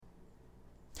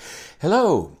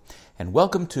Hello, and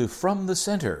welcome to From the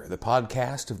Center, the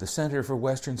podcast of the Center for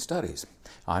Western Studies.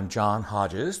 I'm John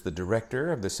Hodges, the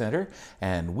director of the Center,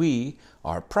 and we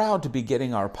are proud to be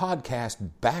getting our podcast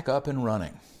back up and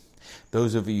running.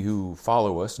 Those of you who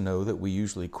follow us know that we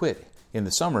usually quit in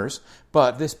the summers,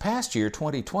 but this past year,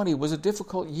 2020, was a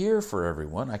difficult year for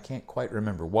everyone. I can't quite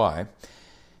remember why.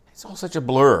 It's all such a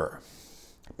blur.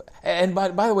 And by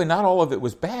the way, not all of it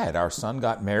was bad. Our son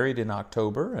got married in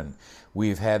October, and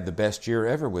we've had the best year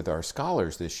ever with our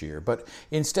scholars this year. But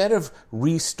instead of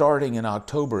restarting in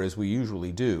October as we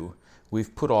usually do,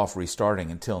 we've put off restarting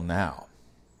until now.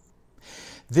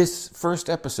 This first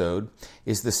episode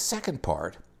is the second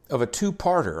part of a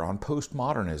two-parter on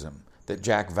postmodernism that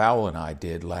Jack Vowell and I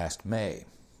did last May.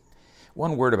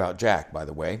 One word about Jack, by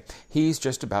the way. He's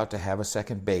just about to have a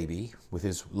second baby with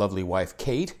his lovely wife,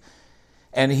 Kate,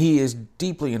 and he is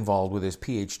deeply involved with his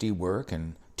PhD work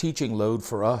and teaching load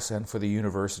for us and for the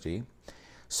university.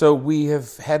 So we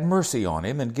have had mercy on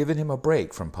him and given him a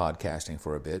break from podcasting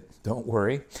for a bit. Don't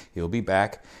worry, he'll be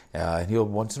back. And he'll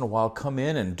once in a while come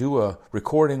in and do a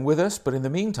recording with us. But in the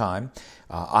meantime,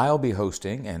 I'll be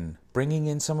hosting and bringing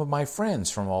in some of my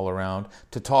friends from all around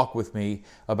to talk with me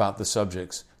about the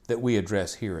subjects that we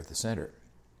address here at the Center.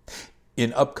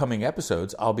 In upcoming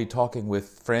episodes, I'll be talking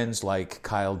with friends like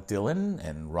Kyle Dillon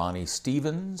and Ronnie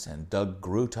Stevens and Doug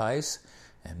Groothuis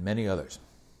and many others.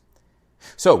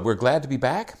 So, we're glad to be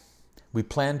back. We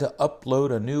plan to upload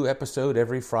a new episode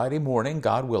every Friday morning,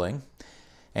 God willing.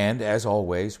 And as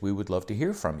always, we would love to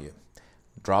hear from you.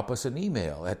 Drop us an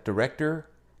email at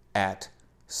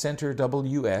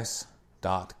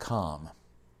director@centerws.com.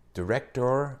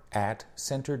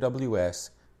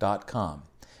 director@centerws.com.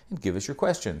 And give us your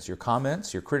questions, your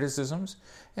comments, your criticisms,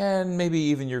 and maybe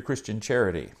even your Christian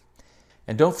charity.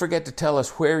 And don't forget to tell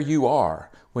us where you are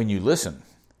when you listen.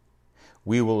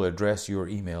 We will address your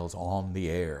emails on the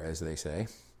air, as they say.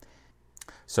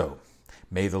 So,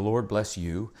 may the Lord bless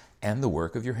you and the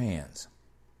work of your hands.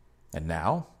 And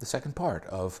now, the second part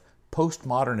of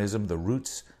Postmodernism, the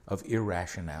Roots of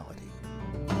Irrationality.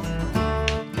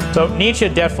 So Nietzsche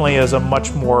definitely is a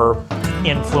much more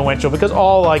influential, because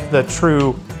all like the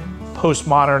true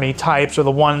postmodern types are the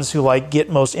ones who get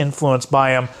most influenced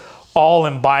by him, all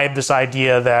imbibe this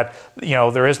idea that,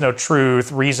 there is no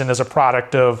truth. Reason is a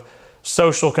product of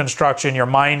social construction. Your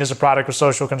mind is a product of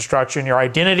social construction. Your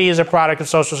identity is a product of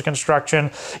social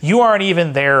construction. You aren't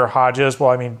even there, Hodges.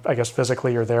 Well, I guess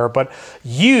physically you're there, but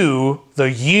you, the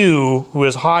you who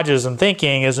is Hodges in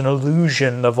thinking, is an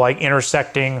illusion of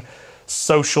intersecting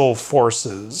social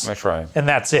forces. That's right. And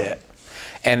that's it.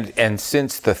 And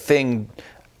since the thing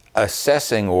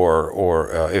assessing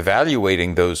or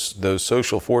evaluating those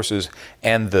social forces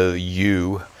and the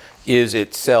you is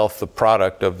itself the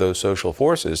product of those social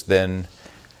forces, then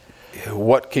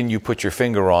what can you put your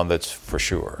finger on that's for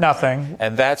sure? Nothing.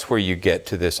 And that's where you get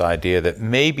to this idea that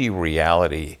maybe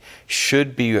reality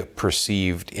should be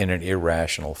perceived in an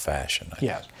irrational fashion.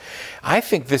 Yes. I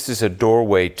think this is a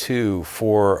doorway, too,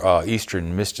 for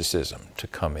Eastern mysticism to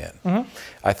come in. Mm-hmm.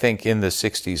 I think in the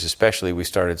 60s especially, we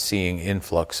started seeing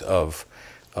influx of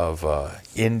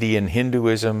Indian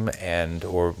Hinduism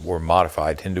or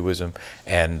modified Hinduism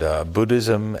and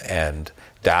Buddhism and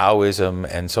Taoism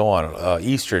and so on,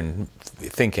 Eastern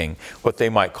thinking, what they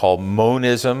might call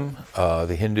monism,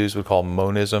 the Hindus would call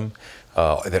monism,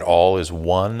 that all is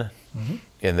one, mm-hmm.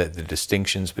 and that the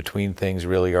distinctions between things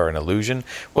really are an illusion.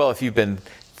 Well, if you've been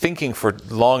thinking for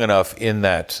long enough in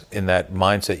that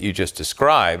mindset you just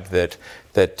described, that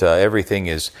everything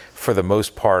is for the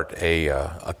most part an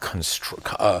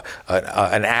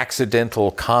accidental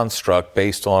construct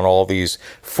based on all these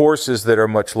forces that are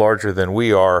much larger than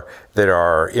we are, that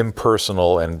are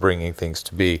impersonal and bringing things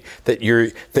to be. That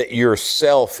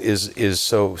yourself is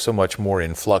so much more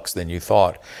in flux than you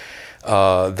thought.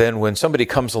 Then when somebody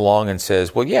comes along and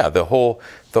says, well, yeah, the whole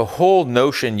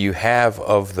notion you have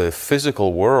of the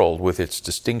physical world with its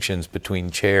distinctions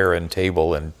between chair and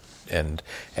table and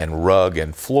rug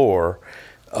and floor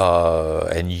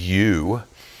and you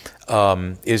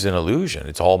is an illusion.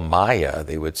 It's all Maya,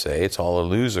 they would say. It's all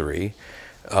illusory.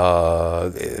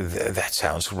 That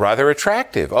sounds rather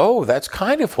attractive. Oh, that's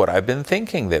kind of what I've been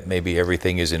thinking, that maybe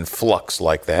everything is in flux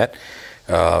like that.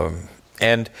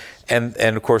 And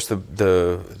of course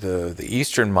the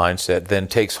Eastern mindset then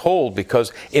takes hold,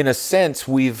 because in a sense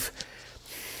we've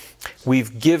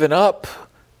given up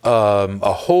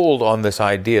a hold on this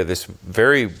idea, this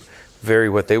very, very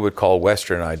what they would call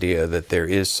Western idea, that there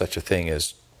is such a thing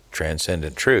as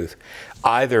transcendent truth,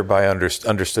 either by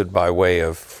understood by way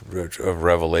of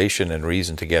revelation and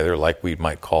reason together, like we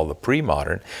might call the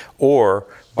pre-modern, or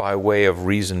by way of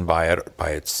reason by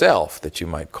itself that you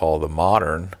might call the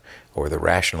modern or the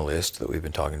rationalist that we've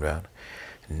been talking about.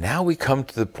 Now we come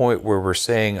to the point where we're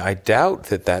saying, I doubt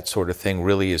that sort of thing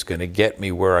really is going to get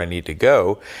me where I need to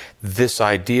go. This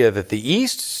idea that the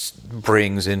East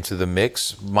brings into the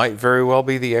mix might very well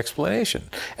be the explanation.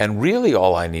 And really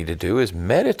all I need to do is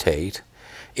meditate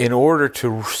in order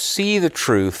to see the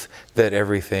truth that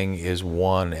everything is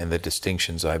one, and the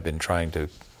distinctions I've been trying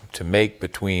to make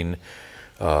between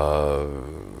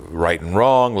right and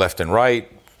wrong, left and right,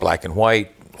 black and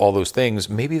white, all those things,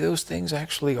 maybe those things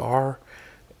actually are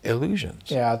illusions.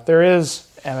 Yeah, there is,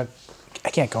 and I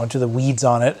can't go into the weeds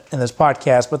on it in this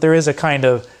podcast, but there is a kind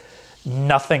of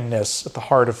nothingness at the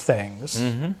heart of things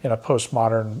in a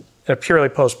purely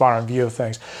postmodern view of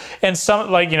things. And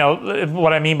some,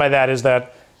 what I mean by that is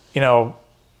that,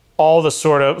 all the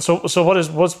sort of, so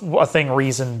what's a thing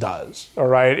reason does, all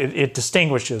right? It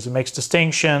distinguishes, it makes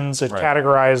distinctions, it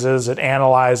categorizes, it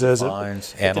analyzes,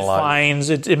 it defines,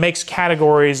 it makes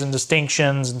categories and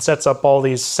distinctions and sets up all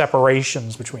these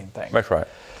separations between things. That's right.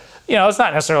 It's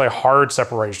not necessarily hard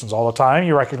separations all the time.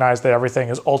 You recognize that everything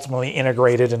is ultimately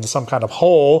integrated into some kind of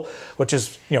whole, which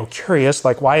is, curious.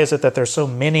 Like, why is it that there's so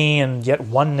many and yet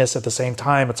oneness at the same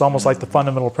time? It's almost like the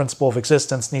fundamental principle of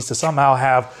existence needs to somehow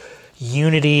have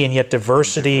unity and yet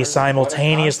diversity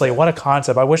simultaneously. What a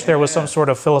concept. I wish there was some sort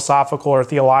of philosophical or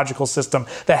theological system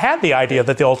that had the idea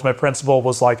that the ultimate principle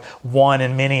was like one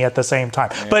and many at the same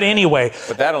time. Yeah. But anyway.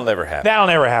 But that'll never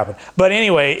happen. But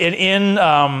anyway,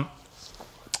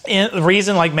 in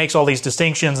reason makes all these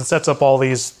distinctions and sets up all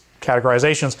these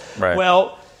categorizations. Right.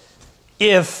 Well,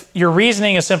 if your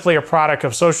reasoning is simply a product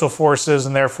of social forces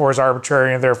and therefore is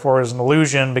arbitrary and therefore is an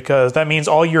illusion, because that means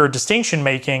all your distinction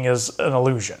making is an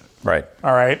illusion. Right.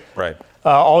 All right? Right.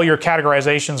 All your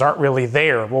categorizations aren't really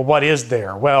there. Well, what is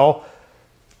there? Well,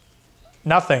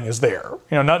 nothing is there.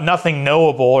 Nothing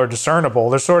knowable or discernible.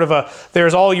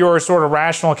 There's all your sort of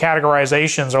rational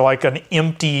categorizations are like an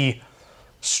empty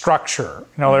structure.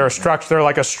 They're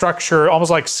like a structure,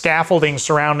 almost like scaffolding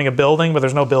surrounding a building, but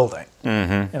there's no building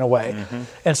in a way.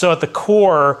 And so at the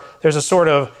core, there's a sort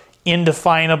of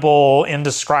indefinable,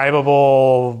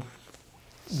 indescribable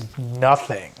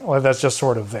nothing that's just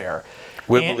sort of there.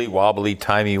 Wibbly wobbly,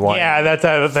 timey wimey. Yeah, that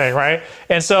type of thing, right?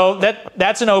 And so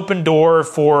that's an open door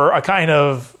for a kind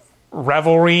of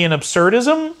revelry and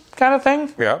absurdism kind of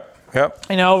thing. Yep.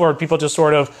 Where people just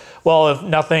sort of, well, if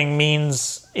nothing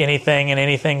means anything and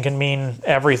anything can mean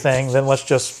everything, then let's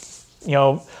just,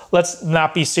 let's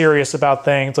not be serious about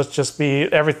things. Let's just be,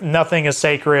 nothing is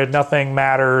sacred, nothing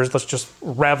matters. Let's just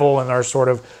revel in our sort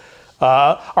of,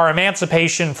 our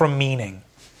emancipation from meaning,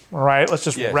 right? Let's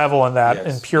just revel in that,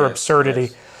 in pure absurdity.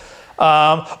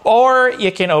 Yes. Or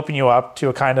it can open you up to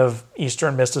a kind of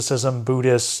Eastern mysticism,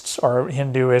 Buddhist or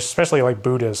Hinduish, especially like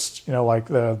Buddhist, like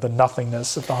the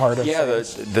nothingness at the heart of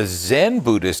things. The Zen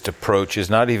Buddhist approach is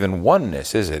not even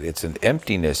oneness, is it? It's an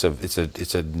emptiness it's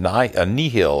a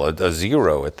nihil, a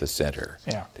zero at the center.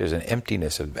 Yeah. There's an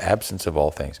emptiness, of absence of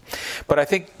all things. But I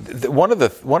think one of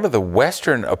the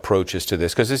Western approaches to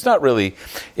this, because it's not really,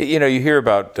 you hear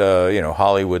about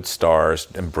Hollywood stars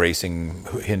embracing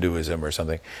Hinduism or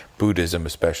something, Buddhism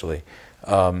especially.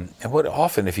 And what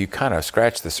often, if you kind of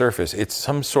scratch the surface, it's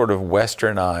some sort of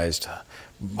westernized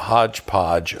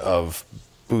hodgepodge of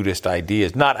Buddhist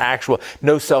ideas. Not actual,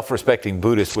 no self-respecting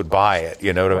Buddhist would buy it,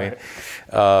 you know what I mean?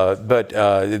 But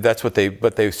that's what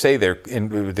they say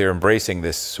they're embracing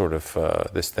this sort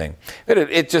of this thing. But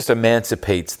it just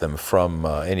emancipates them from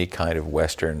any kind of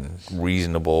Western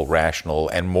reasonable, rational,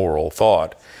 and moral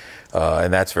thought.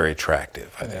 And that's very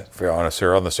attractive, I think, on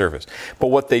the surface. But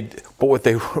what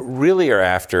they really are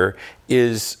after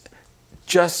is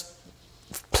just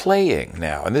playing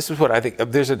now, and this is what I think.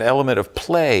 There's an element of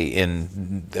play in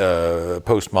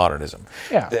postmodernism,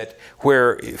 that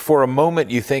where for a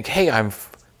moment you think, "Hey, I'm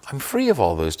free of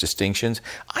all those distinctions.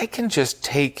 I can just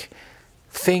take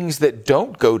things that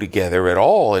don't go together at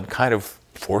all and kind of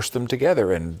force them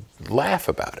together and laugh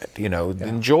about it,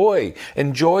 enjoy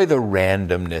the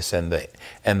randomness and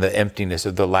the emptiness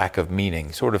of the lack of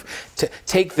meaning, sort of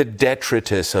take the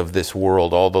detritus of this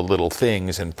world, all the little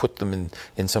things, and put them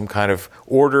in some kind of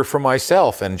order for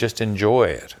myself and just enjoy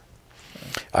it."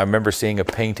 I remember seeing a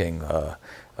painting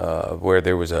where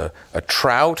there was a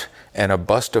trout and a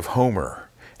bust of Homer,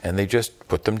 and they just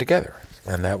put them together.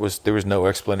 And there was no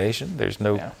explanation. There's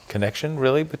no connection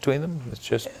really between them. It's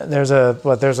just there's a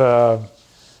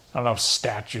I don't know if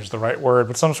statue is the right word,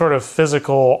 but some sort of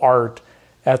physical art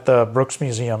at the Brooks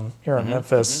Museum here in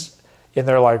Memphis in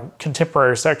their like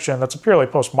contemporary section. That's a purely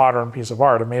postmodern piece of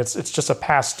art. I mean, it's just a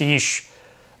pastiche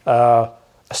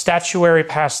statuary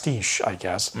pastiche, I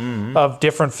guess, of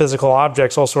different physical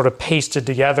objects all sort of pasted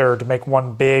together to make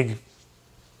one big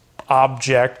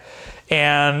object.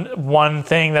 And one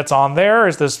thing that's on there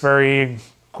is this very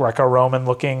Greco-Roman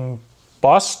looking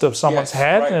bust of someone's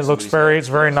head. Right. And it's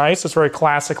very nice. It's very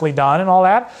classically done and all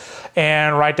that.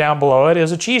 And right down below it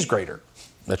is a cheese grater.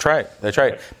 That's right.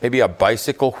 Maybe a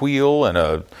bicycle wheel and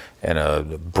a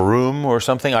broom or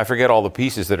something. I forget all the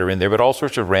pieces that are in there, but all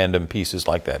sorts of random pieces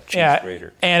like that. Cheese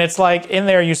grater. And it's like in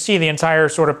there you see the entire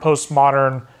sort of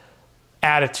postmodern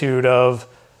attitude of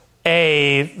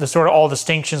the sort of all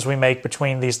distinctions we make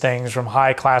between these things, from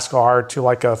high classical art to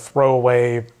like a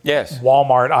throwaway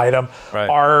Walmart item,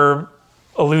 are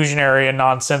illusionary and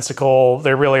nonsensical.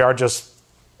 They really are just,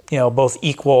 both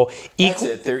equal.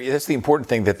 That's the important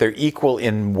thing, that they're equal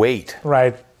in weight.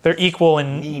 Right. They're equal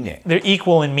in meaning. They're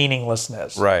equal in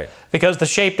meaninglessness. Right. Because the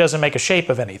shape doesn't make a shape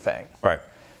of anything. Right.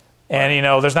 And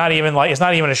there's not even it's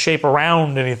not even a shape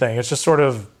around anything. It's just sort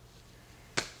of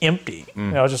empty.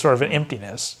 It's just sort of an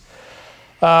emptiness.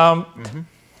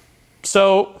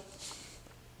 So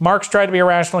Marx tried to be a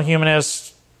rational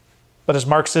humanist, but his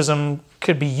Marxism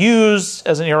could be used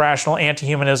as an irrational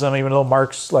anti-humanism, even though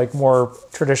more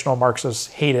traditional Marxists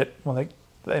hate it when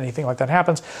anything like that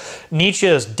happens. Nietzsche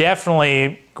is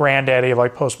definitely granddaddy of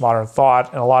postmodern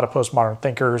thought and a lot of postmodern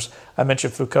thinkers. I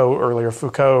mentioned Foucault earlier.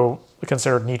 Foucault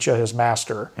considered Nietzsche his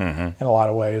master in a lot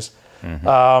of ways.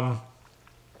 But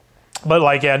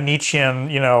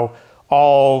Nietzschean,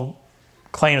 all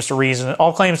claims to reason,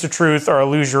 all claims to truth are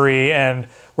illusory, and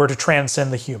we're to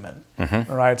transcend the human.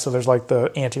 Right? So there's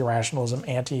the anti-rationalism,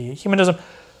 anti-humanism.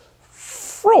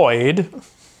 Freud,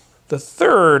 the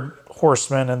third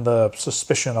horseman in the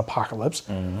suspicion apocalypse,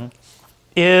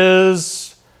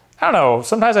 is, I don't know,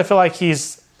 sometimes I feel like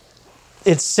it's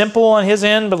simple on his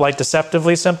end, but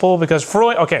deceptively simple, because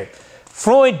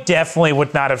Freud definitely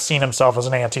would not have seen himself as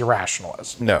an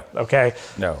anti-rationalist. No. Okay?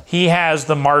 No. He has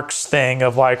the Marx thing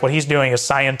of what he's doing is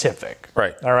scientific.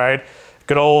 Right. All right?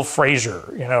 Good old Fraser,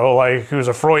 who's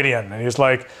a Freudian. And he's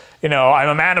I'm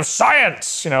a man of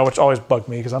science, which always bugged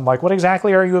me, because I'm what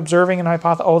exactly are you observing in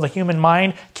hypothesis? Oh, the human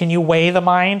mind? Can you weigh the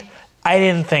mind? I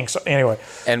didn't think so. Anyway.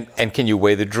 And can you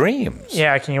weigh the dreams?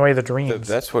 Yeah, can you weigh the dreams?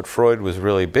 That's what Freud was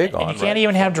really big on. And you can't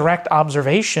even have direct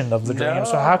observation of the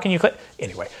dreams. So how can you...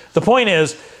 Anyway, the point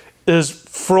is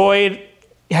Freud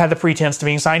had the pretense to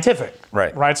being scientific.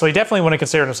 Right? So he definitely wouldn't have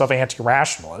considered himself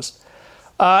anti-rationalist.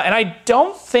 And I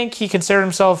don't think he considered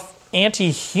himself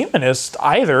anti-humanist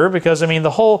either, because,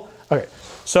 the whole... Okay,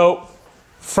 so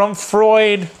from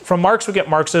Marx we get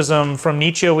Marxism, from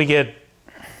Nietzsche we get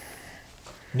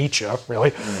Nietzsche,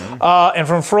 really. And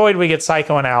from Freud, we get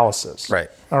psychoanalysis. Right.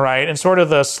 All right. And sort of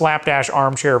the slapdash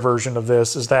armchair version of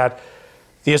this is that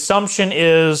the assumption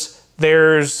is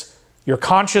there's your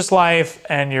conscious life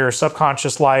and your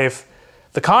subconscious life.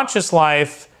 The conscious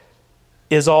life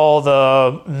is all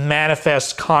the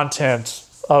manifest content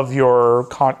of your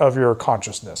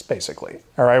consciousness, basically.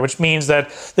 All right. Which means that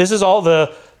this is all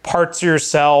the parts of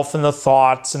yourself and the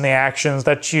thoughts and the actions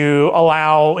that you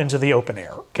allow into the open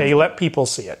air. Okay, you let people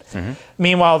see it.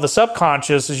 Meanwhile, the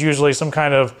subconscious is usually some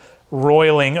kind of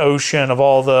roiling ocean of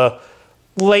all the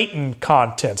latent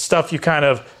content, stuff you kind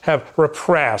of have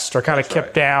repressed or kind of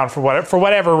kept down for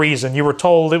whatever reason. You were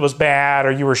told it was bad,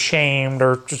 or you were shamed,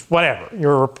 or just whatever.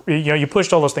 You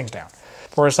pushed all those things down.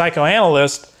 For a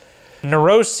psychoanalyst,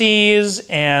 neuroses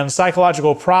and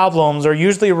psychological problems are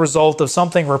usually a result of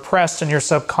something repressed in your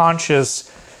subconscious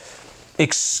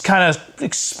kind of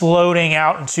exploding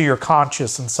out into your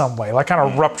conscious in some way, kind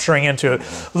of rupturing into it.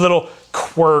 Little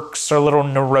quirks or little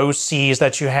neuroses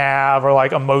that you have, or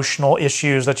emotional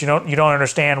issues that you don't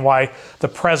understand why the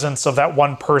presence of that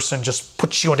one person just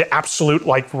puts you into absolute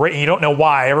you don't know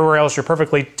why. Everywhere else you're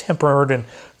perfectly tempered and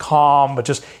calm, but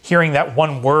just hearing that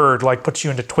one word puts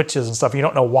you into twitches and stuff. You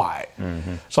don't know why.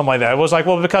 Something like that. It was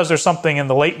because there's something in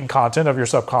the latent content of your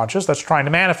subconscious that's trying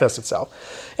to manifest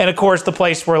itself. And of course, the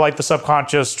place where the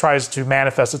subconscious tries to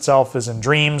manifest itself is in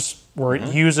dreams, where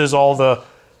it uses all the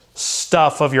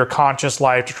stuff of your conscious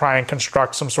life to try and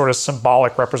construct some sort of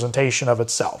symbolic representation of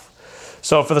itself.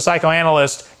 So for the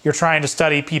psychoanalyst, you're trying to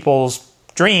study people's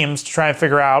dreams to try and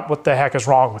figure out what the heck is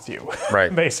wrong with you,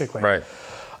 right? Basically. Right.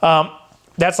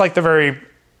 That's the very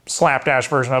slapdash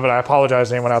version of it. I apologize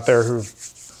to anyone out there who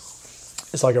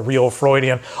is a real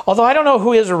Freudian. Although I don't know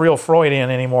who is a real Freudian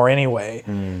anymore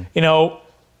anyway.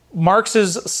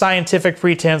 Marx's scientific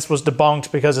pretense was debunked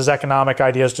because his economic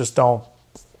ideas just don't,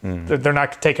 they're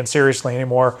not taken seriously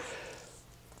anymore.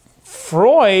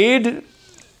 Freud,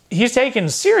 he's taken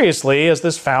seriously as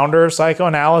this founder of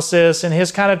psychoanalysis, and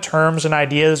his kind of terms and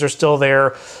ideas are still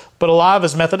there. but a lot of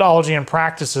his methodology and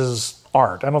practices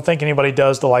aren't. I don't think anybody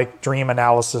does the like dream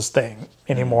analysis thing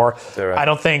anymore. Right. I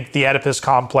don't think the Oedipus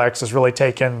complex is really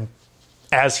taken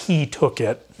as he took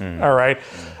it. All right.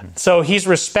 So he's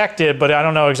respected, but I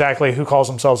don't know exactly who calls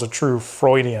themselves a true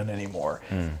Freudian anymore.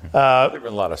 There have been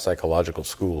a lot of psychological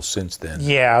schools since then.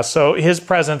 Yeah. So his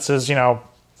presence is,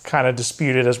 kind of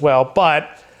disputed as well.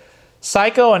 But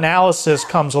psychoanalysis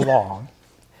comes along,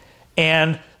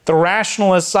 and the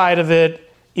rationalist side of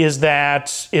it is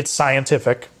that it's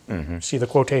scientific. See the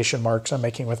quotation marks I'm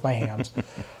making with my hands.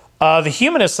 The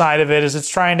humanist side of it is it's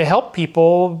trying to help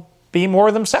people be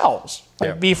more themselves,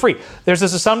 be free. There's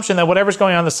this assumption that whatever's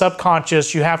going on in the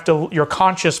subconscious, your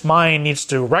conscious mind needs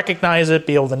to recognize it,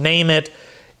 be able to name it,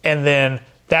 and then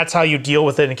that's how you deal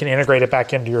with it and can integrate it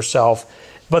back into yourself.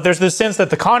 But there's this sense that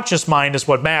the conscious mind is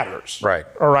what matters. Right.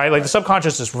 All right. Like the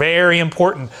subconscious is very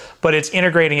important, but it's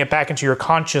integrating it back into your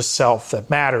conscious self that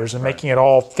matters and making it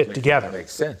all fit together. That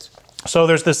makes sense. So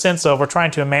there's this sense of we're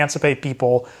trying to emancipate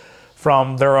people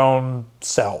from their own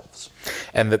selves.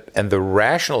 And the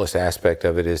rationalist aspect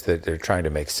of it is that they're trying to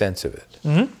make sense of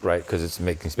it, right? Because it's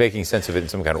making sense of it in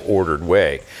some kind of ordered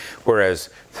way. Whereas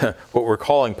what we're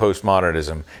calling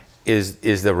postmodernism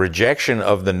is the rejection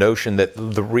of the notion that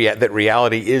that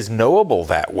reality is knowable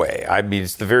that way. I mean,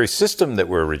 it's the very system that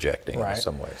we're rejecting in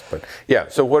some ways. But yeah,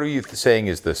 so what are you saying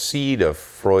is the seed of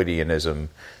Freudianism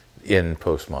in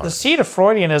postmodernism? The seed of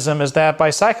Freudianism is that by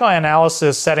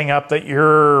psychoanalysis setting up that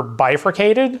you're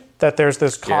bifurcated, that there's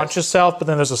this conscious self, but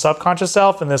then there's a subconscious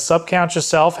self, and this subconscious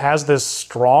self has this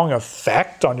strong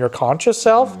effect on your conscious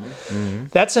self.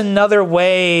 That's another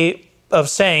way of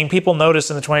saying, people notice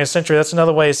in the 20th century, that's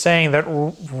another way of saying that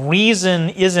reason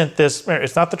isn't this,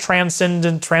 it's not the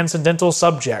transcendental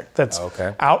subject that's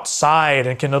outside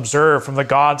and can observe from the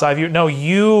God's eye view. No,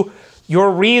 your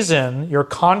reason, your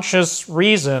conscious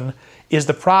reason, is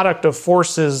the product of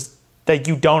forces that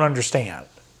you don't understand,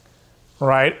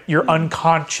 right? You're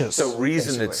unconscious. So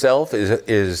reason itself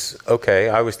is okay.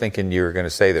 I was thinking you were going to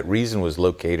say that reason was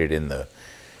located in the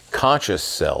conscious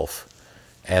self,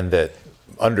 and that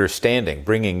understanding,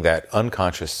 bringing that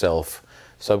unconscious self,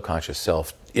 subconscious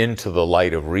self into the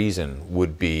light of reason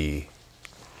would be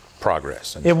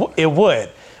progress. It would.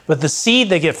 But the seed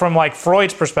they get from like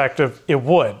Freud's perspective, it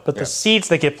would. But the seeds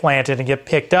that get planted and get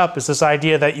picked up is this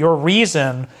idea that your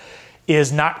reason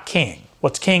is not king.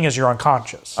 What's king is your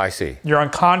unconscious. I see. Your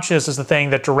unconscious is the thing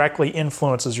that directly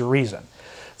influences your reason.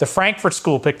 The Frankfurt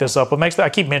School picked this up. I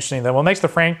keep mentioning them. What makes the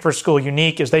Frankfurt School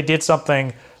unique is they did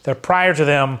something that prior to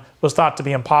them was thought to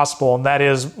be impossible, and that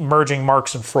is merging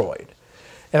Marx and Freud.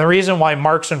 And the reason why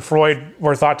Marx and Freud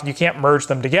were thought you can't merge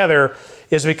them together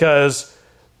is because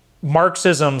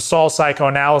Marxism saw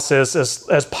psychoanalysis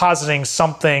as positing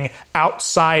something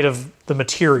outside of the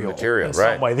material in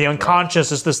some way. The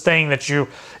unconscious is this thing that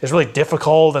is really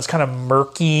difficult, it's kind of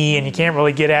murky, and you can't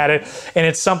really get at it. And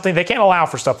it's something, they can't allow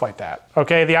for stuff like that.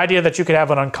 Okay, the idea that you could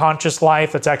have an unconscious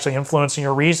life that's actually influencing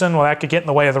your reason, well, that could get in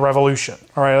the way of the revolution.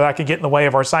 All right, that could get in the way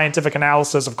of our scientific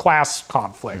analysis of class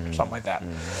conflict or something like that.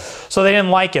 So they didn't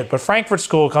like it. But Frankfurt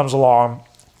School comes along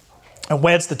and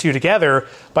weds the two together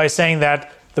by saying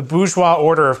that the bourgeois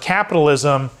order of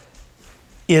capitalism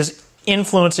is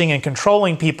influencing and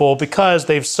controlling people because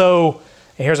they've and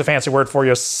here's a fancy word for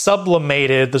you,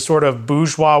 sublimated the sort of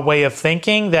bourgeois way of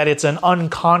thinking that it's an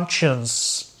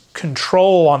unconscious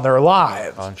control on their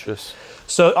lives.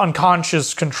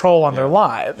 Unconscious control on their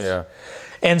lives. Yeah.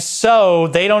 And so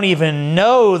they don't even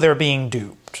know they're being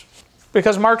duped.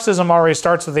 Because Marxism already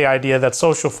starts with the idea that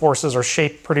social forces are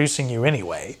producing you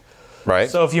anyway. Right.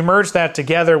 So if you merge that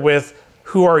together with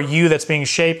who are you that's being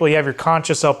shaped? Well, you have your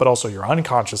conscious self, but also your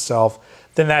unconscious self.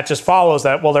 Then that just follows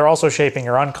that, well, they're also shaping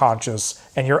your unconscious,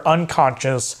 and your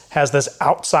unconscious has this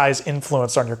outsized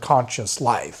influence on your conscious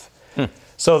life.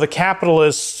 So the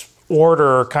capitalist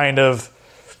order kind of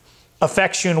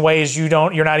affects you in ways you're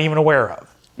not even aware of.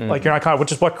 Like you're not,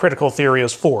 which is what critical theory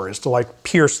is for, is to like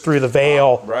pierce through the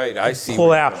veil, I see.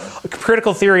 Pull out.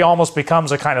 Critical theory almost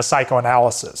becomes a kind of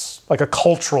psychoanalysis, like a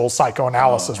cultural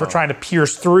psychoanalysis. We're trying to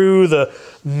pierce through the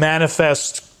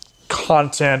manifest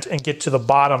content and get to the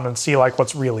bottom and see like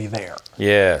what's really there.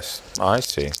 Yes, I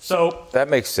see. So that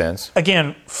makes sense.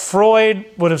 Again, Freud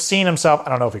would have seen himself, I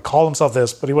don't know if he called himself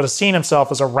this, but he would have seen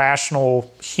himself as a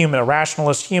rationalist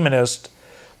humanist,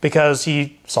 because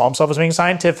he saw himself as being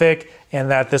scientific,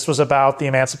 and that this was about the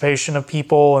emancipation of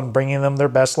people and bringing them their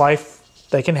best life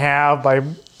they can have by,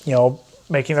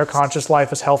 making their conscious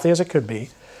life as healthy as it could be.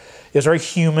 He was a very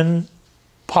human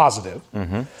positive.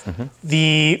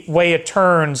 The way it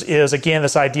turns is, again,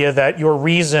 this idea that your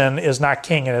reason is not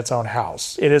king in its own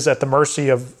house. It is at the mercy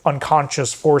of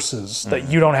unconscious forces that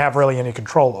you don't have really any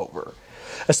control over,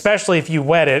 especially if you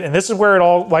wed it. And this is where it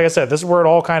all, like I said, this is where it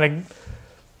all kind of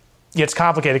gets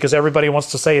complicated, because everybody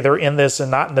wants to say they're in this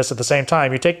and not in this at the same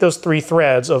time. You take those three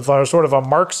threads of sort of a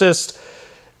Marxist,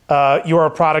 you are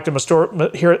a product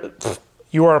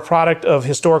of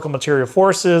historical material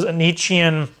forces, a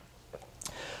Nietzschean,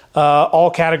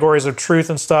 all categories of truth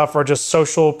and stuff are just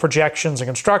social projections and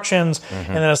constructions.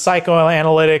 And then a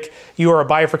psychoanalytic, you are a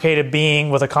bifurcated being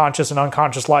with a conscious and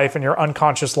unconscious life, and your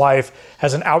unconscious life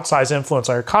has an outsized influence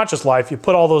on your conscious life. You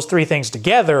put all those three things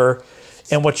together,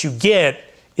 and what you get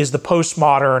is the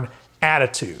postmodern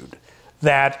attitude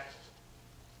that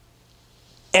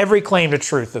every claim to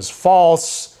truth is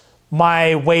false.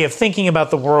 My way of thinking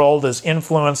about the world is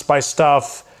influenced by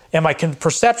stuff, and my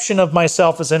perception of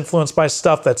myself is influenced by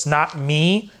stuff that's not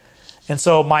me. And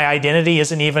so my identity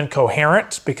isn't even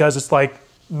coherent, because it's like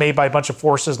made by a bunch of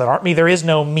forces that aren't me. There is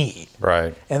no me.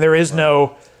 Right. And there is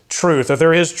no truth. If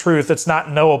there is truth, it's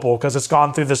not knowable, because it's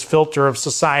gone through this filter of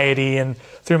society and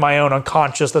through my own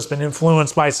unconscious that's been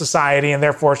influenced by society, and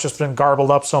therefore it's just been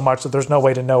garbled up so much that there's no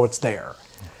way to know it's there.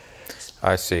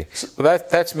 I see. Well,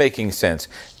 that's making sense.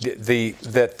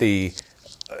 That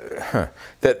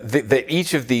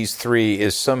each of these three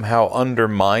is somehow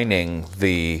undermining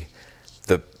the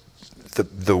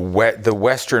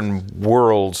Western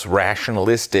world's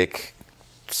rationalistic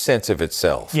sense of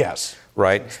itself. Yes.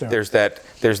 Right. There's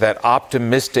that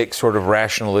optimistic sort of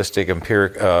rationalistic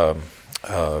empiric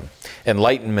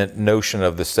Enlightenment notion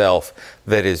of the self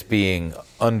that is being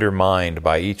undermined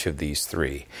by each of these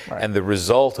three, and the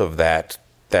result of that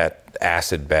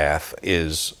acid bath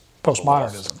is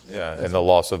postmodernism. And the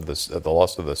loss of the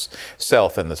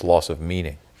self and this loss of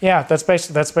meaning. Yeah, that's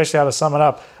basically how to sum it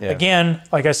up. Yeah. Again,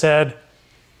 like I said,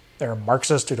 there are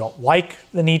Marxists who don't like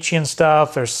the Nietzschean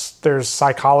stuff. There's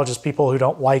psychologists, people who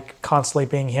don't like constantly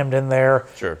being hemmed in there.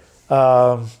 Sure.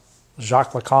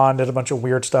 Jacques Lacan did a bunch of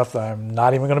weird stuff that I'm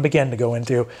not even going to begin to go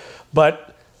into.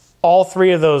 But all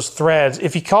three of those threads,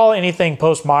 if you call anything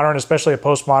postmodern, especially a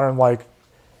postmodern like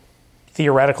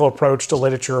theoretical approach to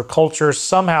literature or culture,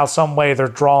 somehow, some way they're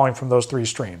drawing from those three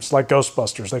streams. Like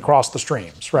Ghostbusters, they cross the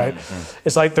streams, right?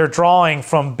 It's like they're drawing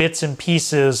from bits and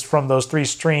pieces from those three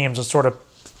streams and sort of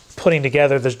putting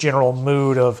together this general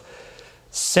mood of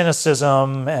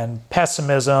cynicism and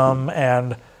pessimism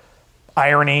and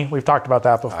irony. We've talked about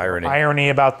that before. Irony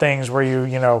about things where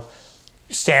you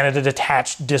stand at a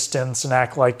detached distance and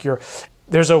act like you're...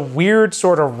 There's a weird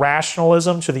sort of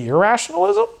rationalism to the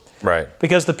irrationalism. Right.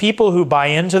 Because the people who buy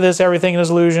into this, everything is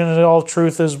illusion and all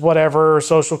truth is whatever,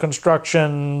 social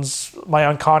constructions, my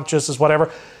unconscious is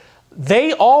whatever,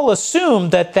 they all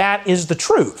assume that is the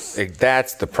truth.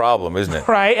 That's the problem, isn't it?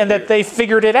 Right, and that they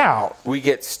figured it out. We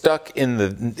get stuck in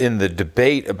the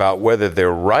debate about whether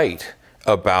they're right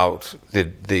about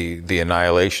the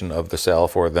annihilation of the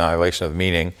self or the annihilation of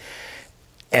meaning,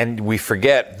 and we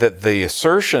forget that the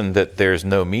assertion that there's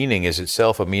no meaning is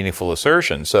itself a meaningful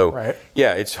assertion. So,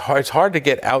 yeah, it's hard to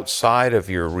get outside of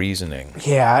your reasoning.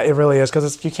 Yeah, it really is,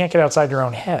 because you can't get outside your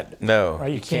own head. No,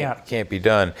 right? You can't. Can't be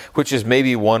done. Which is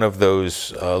maybe one of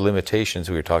those limitations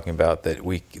we were talking about that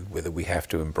we have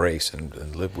to embrace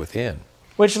and live within.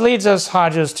 Which leads us,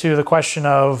 Hodges, to the question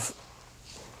of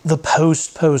the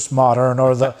postmodern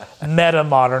or the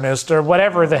meta-modernist or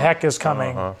whatever the heck is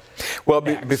coming. Well,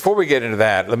 before we get into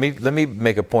that, let me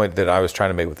make a point that I was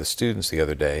trying to make with the students the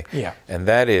other day. Yeah. And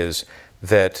that is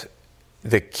that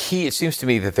the key, it seems to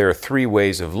me that there are three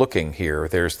ways of looking here.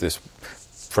 There's this,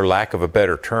 for lack of a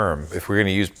better term, if we're going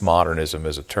to use modernism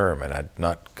as a term, and I'm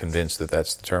not convinced that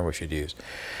that's the term we should use.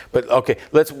 But okay,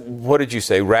 what did you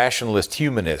say? Rationalist,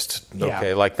 humanist,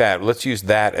 okay, like that. Let's use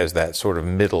that as that sort of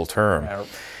middle term. Yeah.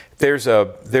 There's a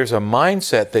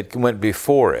mindset that went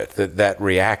before it that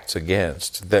reacts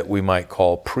against, that we might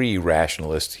call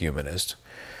pre-rationalist humanist,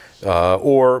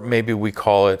 or maybe we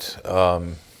call it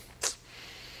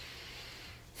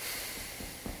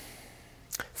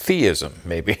theism,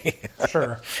 maybe.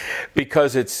 Sure.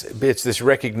 Because it's this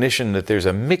recognition that there's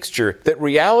a mixture, that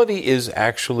reality is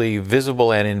actually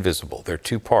visible and invisible. There are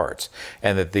two parts,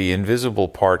 and that the invisible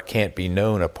part can't be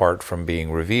known apart from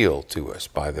being revealed to us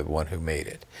by the one who made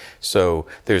it. So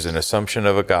there's an assumption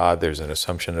of a God, there's an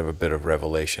assumption of a bit of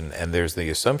revelation, and there's the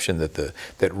assumption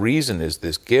that reason is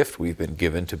this gift we've been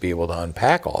given to be able to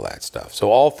unpack all that stuff.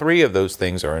 So all three of those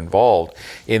things are involved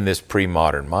in this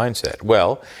pre-modern mindset.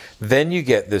 Well, then you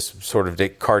get this sort of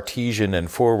Cartesian and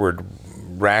forward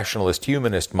rationalist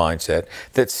humanist mindset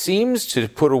that seems to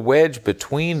put a wedge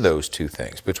between those two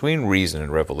things, between reason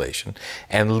and revelation,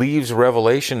 and leaves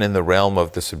revelation in the realm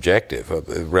of the subjective, of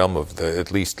the realm of the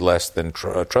at least less than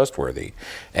trustworthy,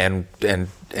 and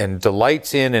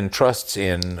delights in and trusts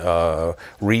in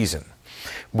reason.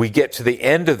 We get to the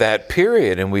end of that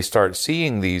period and we start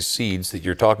seeing these seeds that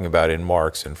you're talking about in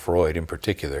Marx and Freud in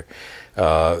particular,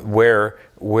 where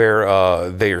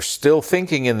they are still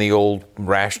thinking in the old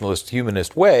rationalist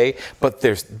humanist way, but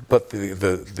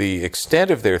the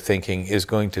extent of their thinking is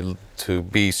going to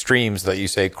be streams that you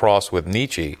say cross with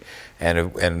Nietzsche,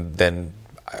 and then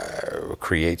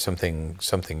create something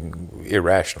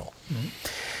irrational.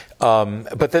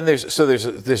 Mm-hmm. But then there's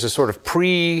a sort of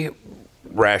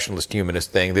pre-rationalist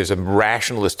humanist thing. There's a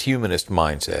rationalist humanist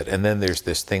mindset, and then there's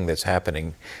this thing that's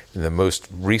happening in the most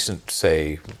recent,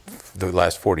 say, the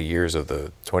last 40 years of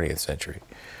the 20th century,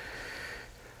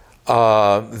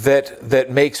 that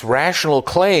makes rational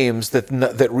claims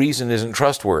that reason isn't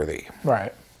trustworthy.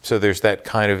 Right. So there's that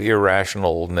kind of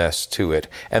irrationalness to it.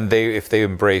 And if they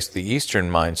embrace the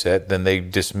Eastern mindset, then they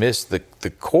dismiss the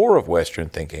core of Western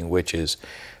thinking, which is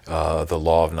the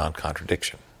law of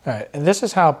non-contradiction. Right. And this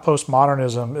is how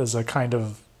postmodernism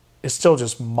is still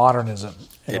just modernism.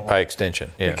 By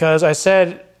extension, yeah. Because I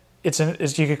said you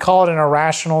could call it an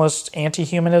irrationalist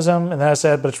anti-humanism, and then I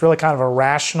said, but it's really kind of a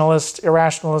rationalist,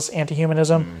 irrationalist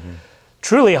anti-humanism. Mm-hmm.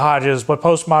 Truly, Hodges, what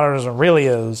postmodernism really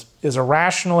is a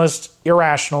rationalist,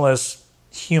 irrationalist,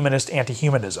 humanist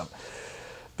anti-humanism.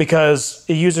 Because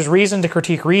it uses reason to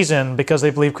critique reason because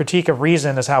they believe critique of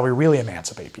reason is how we really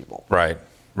emancipate people. Right.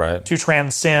 To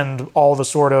transcend all the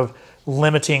sort of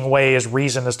limiting ways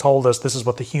reason has told us this is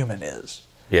what the human is.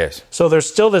 Yes. So there's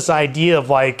still this idea of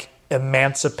like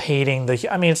emancipating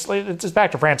it's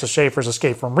back to Francis Schaeffer's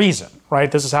Escape from Reason,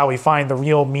 right? This is how we find the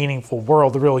real meaningful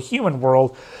world, the real human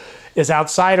world is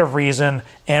outside of reason,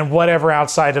 and whatever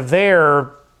outside of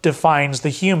there defines the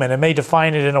human. It may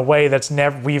define it in a way that's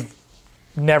we've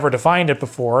never defined it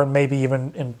before, and maybe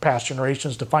even in past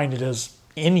generations defined it as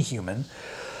inhuman.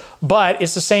 But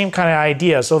it's the same kind of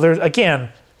idea. So there's, again,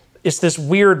 it's this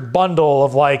weird bundle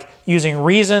of like using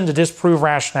reason to disprove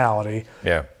rationality,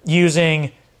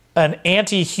 using an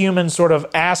anti-human sort of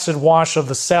acid wash of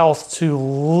the self to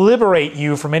liberate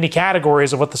you from any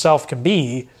categories of what the self can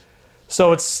be.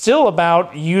 So it's still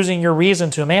about using your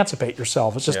reason to emancipate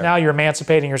yourself. It's just now you're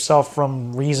emancipating yourself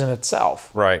from reason itself.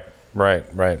 Right.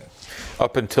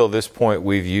 Up until this point,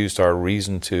 we've used our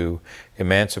reason to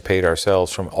emancipate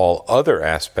ourselves from all other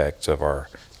aspects of our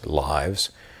lives.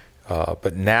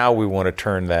 But now we want to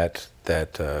turn that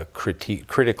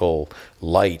critical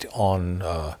light on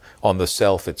the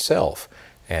self itself.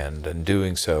 And in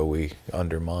doing so, we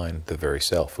undermine the very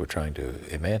self we're trying to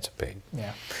emancipate.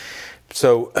 Yeah.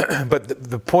 So, but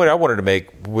the point I wanted to make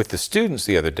with the students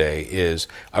the other day is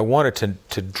I wanted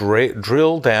to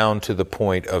drill down to the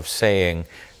point of saying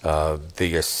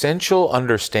the essential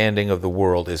understanding of the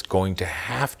world is going to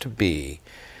have to be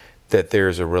that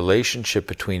there's a relationship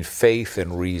between faith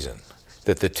and reason,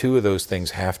 that the two of those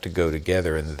things have to go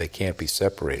together and that they can't be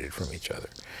separated from each other.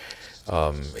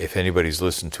 If anybody's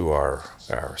listened to our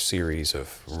series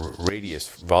of Radius,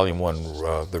 Volume 1,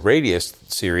 the Radius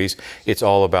series, it's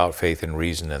all about faith and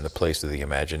reason and the place of the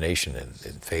imagination in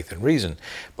faith and reason.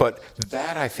 But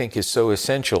that, I think, is so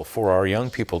essential for our young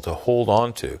people to hold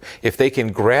on to. If they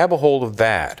can grab a hold of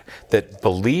that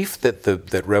belief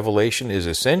that revelation is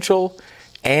essential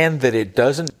and that it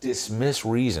doesn't dismiss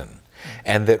reason,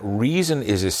 and that reason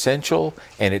is essential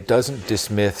and it doesn't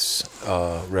dismiss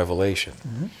revelation.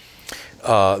 Mm-hmm.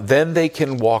 Then they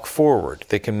can walk forward.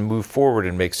 They can move forward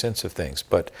and make sense of things.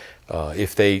 But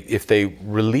if they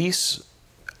release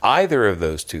either of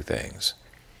those two things,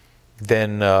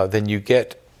 then you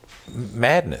get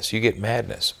madness. You get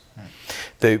madness.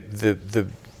 The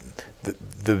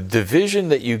division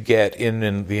that you get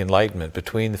in the Enlightenment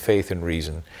between the faith and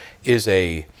reason is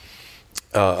a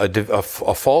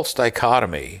false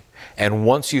dichotomy. And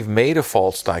once you've made a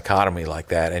false dichotomy like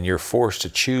that, and you're forced to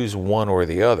choose one or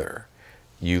the other,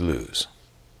 you lose.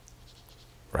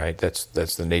 Right? That's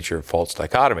the nature of false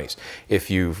dichotomies. If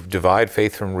you divide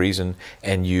faith from reason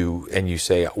and you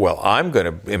say, well, I'm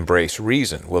going to embrace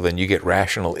reason, well, then you get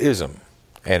rationalism,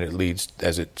 and it leads,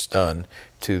 as it's done,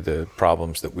 to the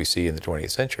problems that we see in the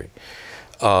 20th century.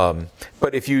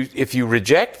 But if you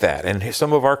reject that, and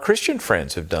some of our Christian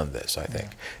friends have done this, I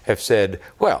think, have said,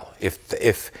 well,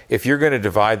 if you're going to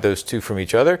divide those two from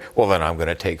each other, well, then I'm going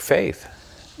to take faith.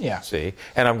 Yeah. See?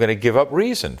 And I'm going to give up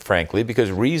reason, frankly,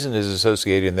 because reason is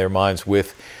associated in their minds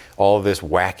with all of this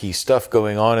wacky stuff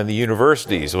going on in the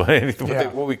universities,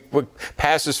 what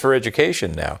passes for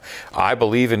education now. I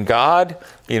believe in God,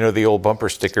 the old bumper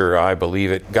sticker, I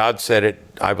believe it, God said it,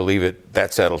 I believe it,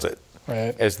 that settles it.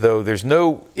 Right. As though there's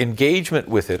no engagement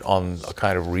with it on a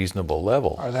kind of reasonable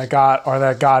level. Or that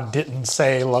God didn't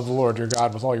say, love the Lord your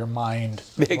God with all your mind.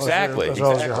 Exactly. As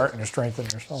well as your heart and your strength and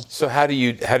your soul. So how do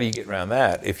you get around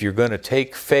that? If you're going to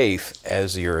take faith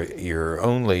as your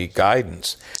only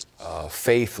guidance,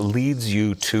 faith leads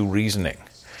you to reasoning.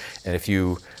 And if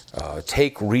you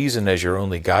take reason as your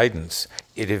only guidance,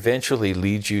 it eventually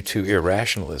leads you to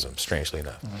irrationalism, strangely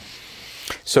enough. Mm-hmm.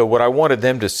 So what I wanted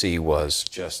them to see was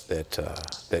just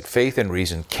that faith and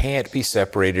reason can't be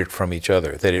separated from each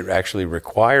other, that it actually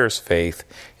requires faith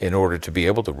in order to be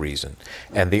able to reason.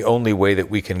 And the only way that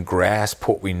we can grasp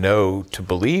what we know to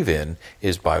believe in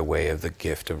is by way of the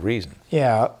gift of reason.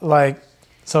 Yeah,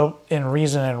 so in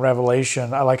reason and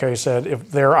revelation, I like how you said,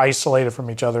 if they're isolated from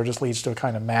each other, it just leads to a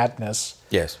kind of madness.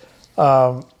 Yes.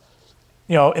 In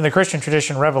the Christian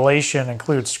tradition, revelation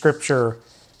includes Scripture,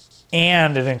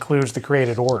 and it includes the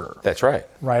created order. That's right.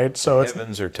 Right? So the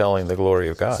heavens are telling the glory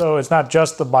of God. So it's not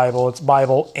just the Bible, it's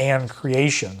Bible and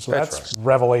creation. So that's right.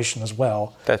 Revelation as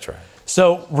well. That's right.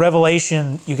 So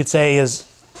revelation, you could say, is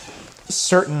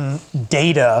certain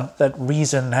data that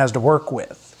reason has to work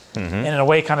with. Mm-hmm. And in a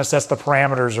way kind of sets the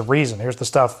parameters of reason. Here's the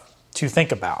stuff to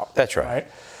think about. That's right.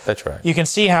 That's right. You can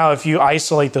see how if you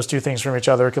isolate those two things from each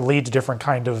other, it could lead to different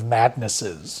kind of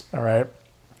madnesses. All right?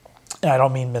 And I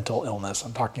don't mean mental illness.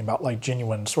 I'm talking about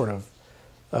genuine sort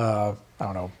of,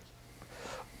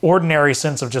 ordinary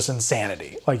sense of just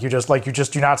insanity. You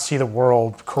just do not see the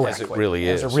world correctly. As it really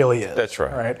is. As it really is. That's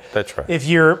right. Right? That's right. If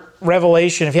your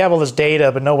revelation, if you have all this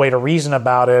data but no way to reason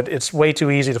about it, it's way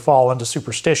too easy to fall into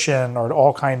superstition or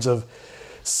all kinds of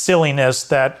silliness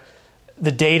that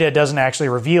the data doesn't actually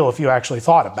reveal if you actually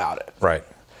thought about it. Right.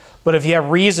 But if you have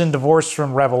reason divorced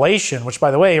from revelation, which, by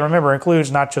the way, remember,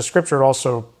 includes not just Scripture, but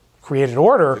also created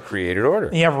order. The created order.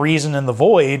 And you have reason in the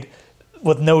void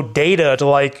with no data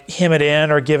to hem it in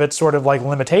or give it sort of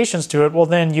limitations to it. Well,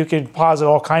 then you could posit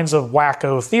all kinds of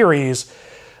wacko theories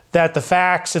that the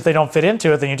facts, if they don't fit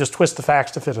into it, then you just twist the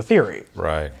facts to fit a theory.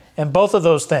 Right. And both of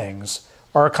those things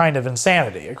are a kind of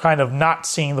insanity, a kind of not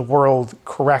seeing the world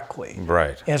correctly.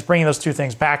 Right. And it's bringing those two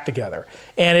things back together.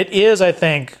 And it is, I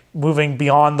think, moving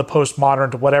beyond the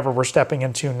postmodern to whatever we're stepping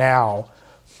into now,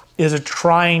 is it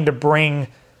trying to bring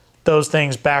those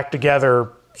things back together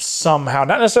somehow.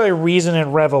 Not necessarily reason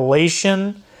and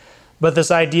revelation, but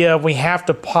this idea we have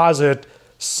to posit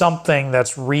something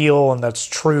that's real and that's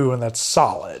true and that's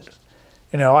solid.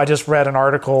 I just read an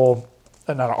article,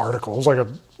 not an article, it was a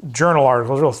journal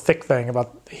article, it was a real thick thing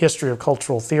about the history of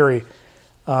cultural theory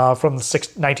from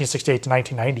 1968 to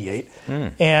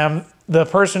 1998. And the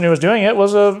person who was doing it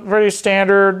was a very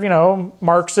standard,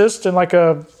 Marxist and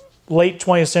a late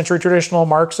 20th century traditional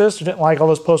Marxist who didn't like all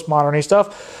this postmodern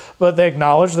stuff, but they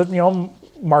acknowledged that,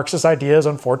 Marxist ideas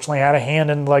unfortunately had a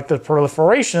hand in the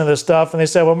proliferation of this stuff. And they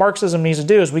said what Marxism needs to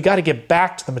do is we got to get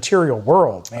back to the material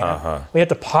world, man. Uh-huh. We have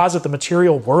to posit the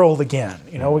material world again.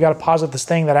 We got to posit this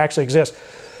thing that actually exists.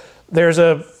 There's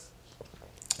a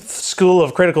school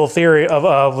of critical theory,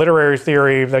 of literary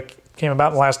theory that came about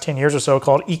in the last 10 years or so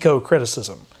called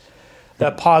eco-criticism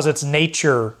that posits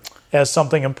nature as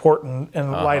something important in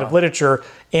light of literature,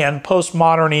 and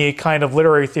postmodern-y kind of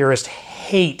literary theorists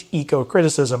hate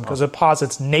eco-criticism because it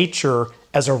posits nature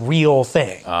as a real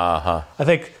thing. I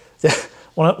think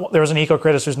there was an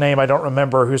eco-critic whose name I don't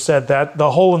remember who said that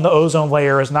the hole in the ozone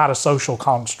layer is not a social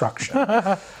construction,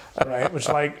 right? Which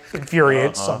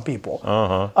infuriates some people.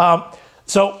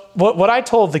 So what I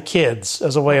told the kids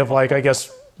as a way of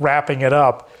wrapping it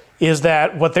up is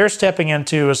that what they're stepping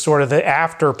into is sort of the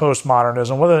after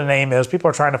postmodernism. Whether the name is, people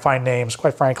are trying to find names.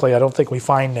 Quite frankly, I don't think we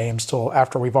find names till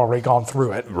after we've already gone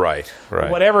through it. Right.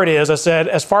 Whatever it is, I said,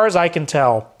 as far as I can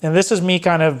tell, and this is me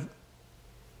kind of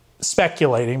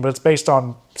speculating, but it's based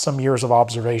on some years of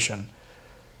observation,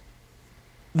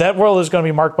 that world is going to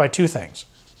be marked by two things.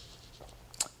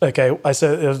 Okay, I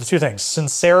said there's two things: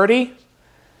 sincerity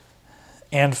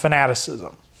and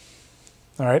fanaticism.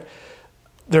 All right?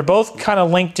 They're both kind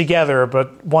of linked together,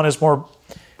 but one is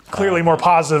clearly more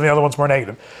positive and the other one's more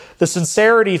negative. The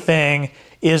sincerity thing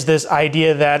is this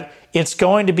idea that it's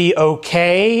going to be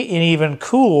okay and even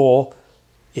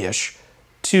cool-ish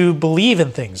to believe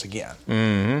in things again.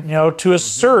 Mm-hmm. To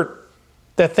assert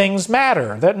that things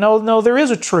matter, that no, there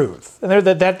is a truth, and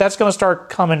that's going to start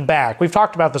coming back. We've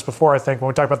talked about this before, I think, when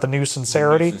we talked about the new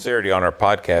sincerity. Sincerity on our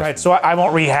podcast. Right, so I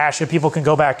won't rehash it. People can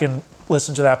go back and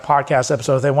listen to that podcast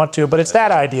episode if they want to, but it's that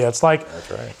idea. It's like,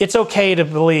 it's okay to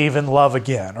believe in love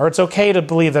again, or it's okay to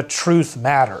believe that truth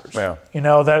matters. Yeah.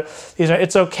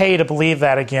 It's okay to believe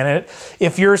that again.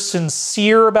 If you're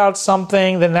sincere about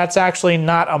something, then that's actually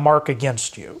not a mark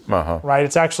against you, right?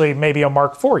 It's actually maybe a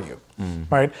mark for you,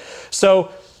 right?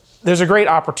 So there's a great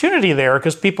opportunity there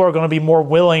because people are going to be more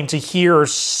willing to hear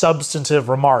substantive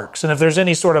remarks. And if there's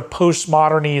any sort of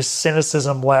postmodernist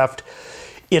cynicism left,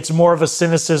 it's more of a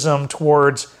cynicism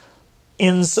towards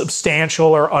insubstantial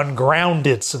or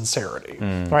ungrounded sincerity,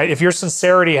 right? If your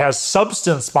sincerity has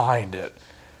substance behind it,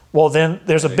 well, then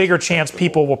there's a bigger chance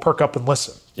people will perk up and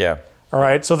listen. Yeah. All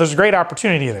right? So there's a great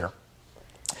opportunity there.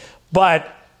 But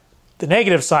the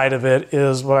negative side of it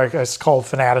is what I guess called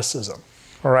fanaticism,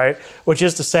 all right? Which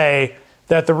is to say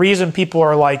that the reason people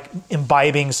are like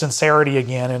imbibing sincerity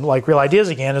again and like real ideas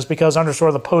again is because under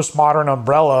sort of the postmodern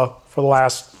umbrella for the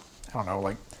last, I don't know,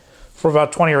 like for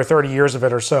about 20 or 30 years of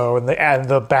it or so, and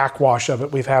the backwash of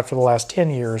it we've had for the last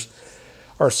 10 years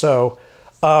or so,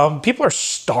 people are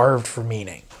starved for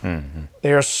meaning.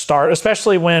 They are starved,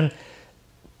 especially when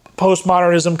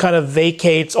postmodernism kind of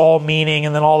vacates all meaning,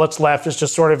 and then all that's left is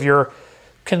just sort of your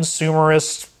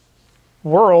consumerist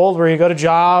world where you go to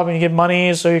job and you get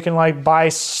money so you can like buy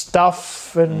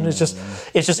stuff, and it's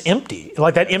just empty.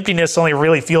 Like that emptiness only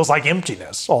really feels like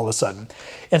emptiness all of a sudden.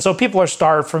 And so people are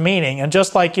starved for meaning. And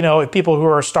just like, if people who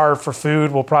are starved for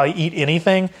food will probably eat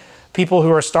anything, people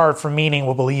who are starved for meaning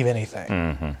will believe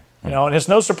anything. And it's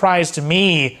no surprise to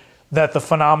me that the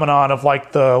phenomenon of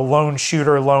like the lone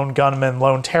shooter, lone gunman,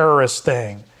 lone terrorist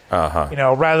thing,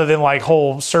 rather than like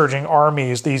whole surging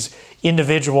armies, these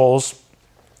individuals,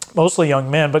 mostly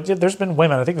young men, but there's been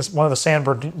women. I think this one of the San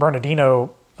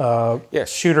Bernardino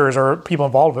shooters or people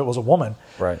involved with it was a woman.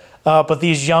 Right. But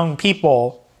these young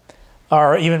people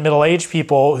are even middle-aged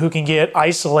people who can get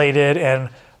isolated and,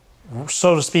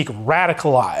 so to speak,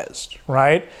 radicalized,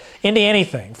 right, into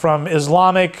anything from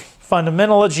Islamic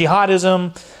fundamentalist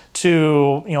jihadism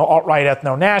to alt-right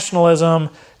ethno-nationalism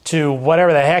to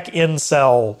whatever the heck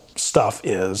incel stuff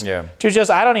is. Yeah. To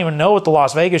just, I don't even know what the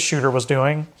Las Vegas shooter was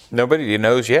doing. Nobody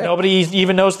knows yet. Nobody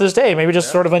even knows to this day. Maybe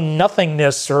just sort of a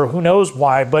nothingness or who knows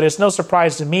why. But it's no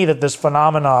surprise to me that this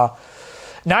phenomena,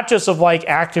 not just of like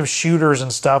active shooters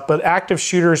and stuff, but active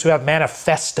shooters who have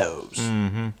manifestos,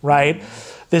 right?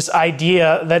 This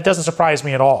idea, that doesn't surprise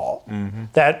me at all,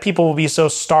 that people will be so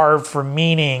starved for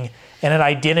meaning and an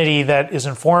identity that is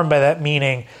informed by that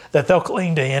meaning that they'll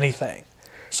cling to anything.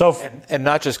 So, and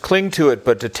not just cling to it,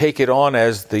 but to take it on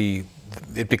as it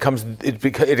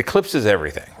eclipses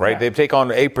everything, right? Yeah. They take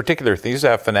on a particular thing. This is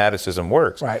how fanaticism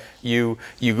works. Right. You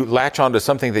latch onto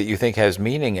something that you think has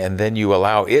meaning, and then you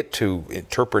allow it to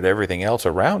interpret everything else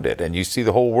around it, and you see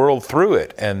the whole world through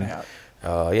it. And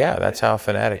that's how a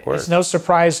fanatic works. It's no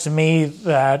surprise to me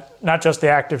that not just the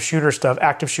active shooter stuff,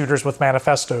 active shooters with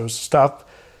manifestos stuff,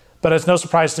 but it's no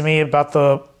surprise to me about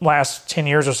the last 10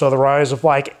 years or so, the rise of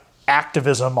like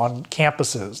activism on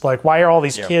campuses. Like, why are all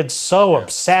these kids so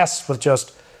obsessed with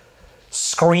just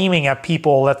screaming at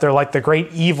people that they're like the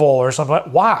great evil or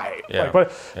something? Why?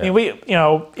 I mean, we,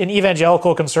 in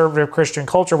evangelical conservative Christian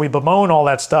culture, we bemoan all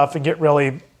that stuff and get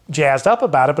really jazzed up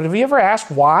about it. But have you ever asked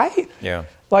why? Yeah.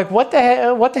 Like, what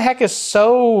the heck is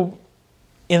so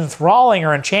enthralling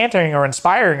or enchanting or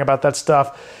inspiring about that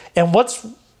stuff? And what's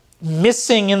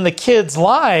missing in the kids'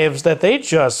 lives that they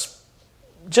just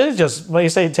when you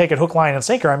say take it hook, line, and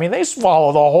sinker, I mean, they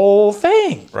swallow the whole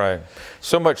thing. Right.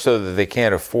 So much so that they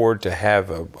can't afford to have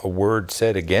a word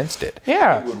said against it.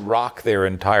 Yeah. It would rock their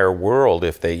entire world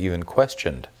if they even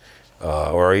questioned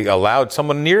or allowed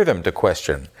someone near them to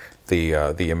question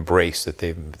the embrace that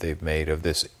they've made of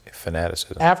this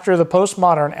fanaticism. After the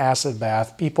postmodern acid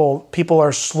bath, people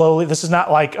are slowly, this is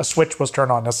not like a switch was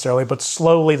turned on necessarily, but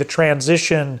slowly the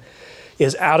transition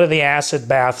is out of the acid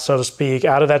bath, so to speak,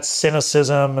 out of that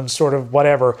cynicism and sort of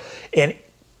whatever, and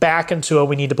back into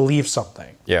we need to believe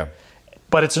something. Yeah.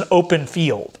 But it's an open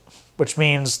field, which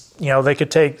means, they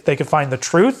could find the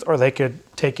truth, or they could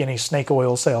take any snake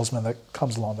oil salesman that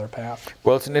comes along their path.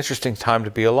 Well, it's an interesting time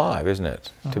to be alive, isn't it?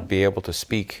 To be able to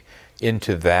speak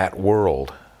into that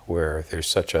world where there's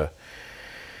such a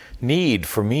need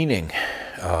for meaning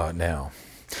now.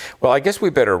 Well, I guess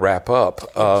we better wrap up.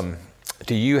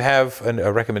 Do you have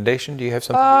a recommendation? Do you have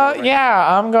something?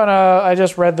 I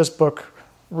just read this book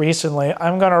recently.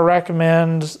 I'm going to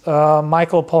recommend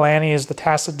Michael Polanyi's The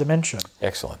Tacit Dimension.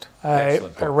 Excellent. I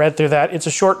read through that. It's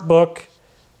a short book.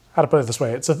 how to put it this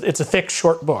way. It's a thick,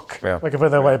 short book. Yeah. Like, I put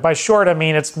it that way. By short, I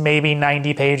mean it's maybe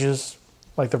 90 pages.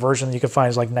 Like the version you can find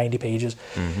is like 90 pages.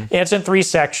 Mm-hmm. And it's in 3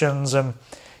 sections, and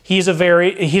he's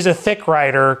a thick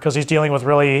writer because he's dealing with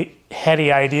really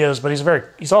heady ideas, but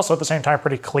he's also at the same time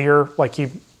pretty clear. Like he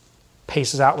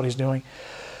paces out what he's doing.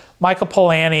 Michael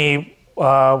Polanyi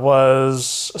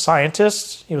was a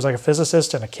scientist. He was like a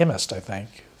physicist and a chemist, I think.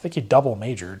 I think he double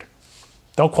majored.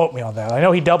 Don't quote me on that. I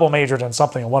know he double majored in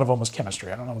something, and one of them was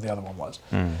chemistry. I don't know what the other one was.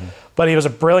 Mm-hmm. But he was a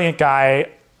brilliant guy,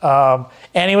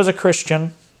 and he was a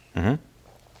Christian. Mm-hmm.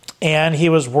 And he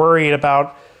was worried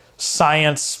about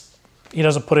science. He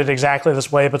doesn't put it exactly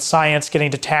this way, but science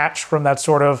getting detached from that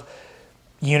sort of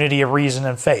unity of reason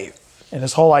and faith. And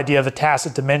his whole idea of the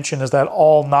tacit dimension is that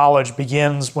all knowledge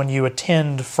begins when you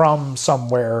attend from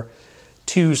somewhere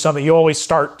to something. You always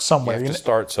start somewhere. You have to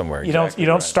start somewhere. You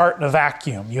don't start in a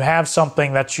vacuum. You have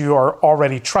something that you are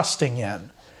already trusting in.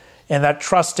 And that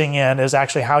trusting in is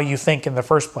actually how you think in the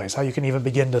first place, how you can even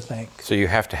begin to think. So you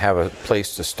have to have a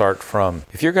place to start from.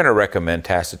 If you're going to recommend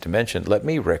Tacit Dimension, let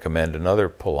me recommend another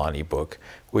Polanyi book,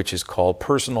 which is called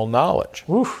Personal Knowledge.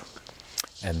 Oof.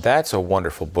 And that's a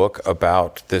wonderful book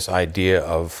about this idea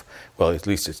of, well, at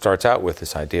least it starts out with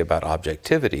this idea about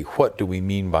objectivity. What do we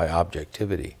mean by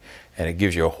objectivity? And it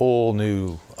gives you a whole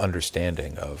new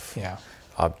understanding of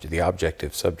the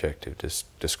objective-subjective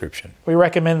description. We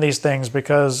recommend these things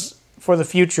because for the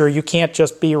future, you can't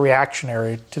just be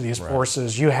reactionary to these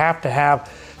forces. You have to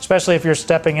have, especially if you're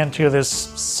stepping into this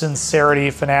sincerity,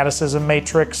 fanaticism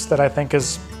matrix that I think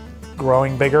is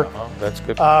growing bigger. That's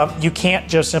good. You can't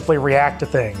just simply react to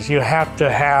things. You have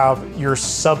to have your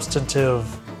substantive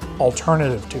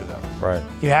alternative to them. Right.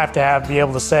 You have to be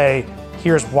able to say,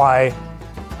 here's why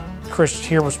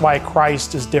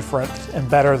Christ is different and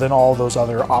better than all those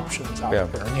other options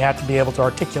out there. And you have to be able to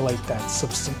articulate that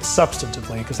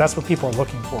substantively, because that's what people are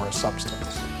looking for, is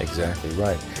substance. Exactly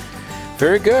right.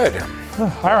 Very good.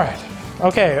 All right.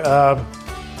 Okay.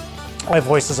 My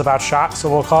voice is about shot, so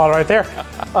we'll call it right there.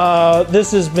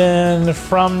 This has been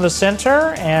From the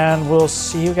Center, and we'll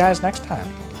see you guys next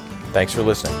time. Thanks for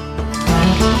listening.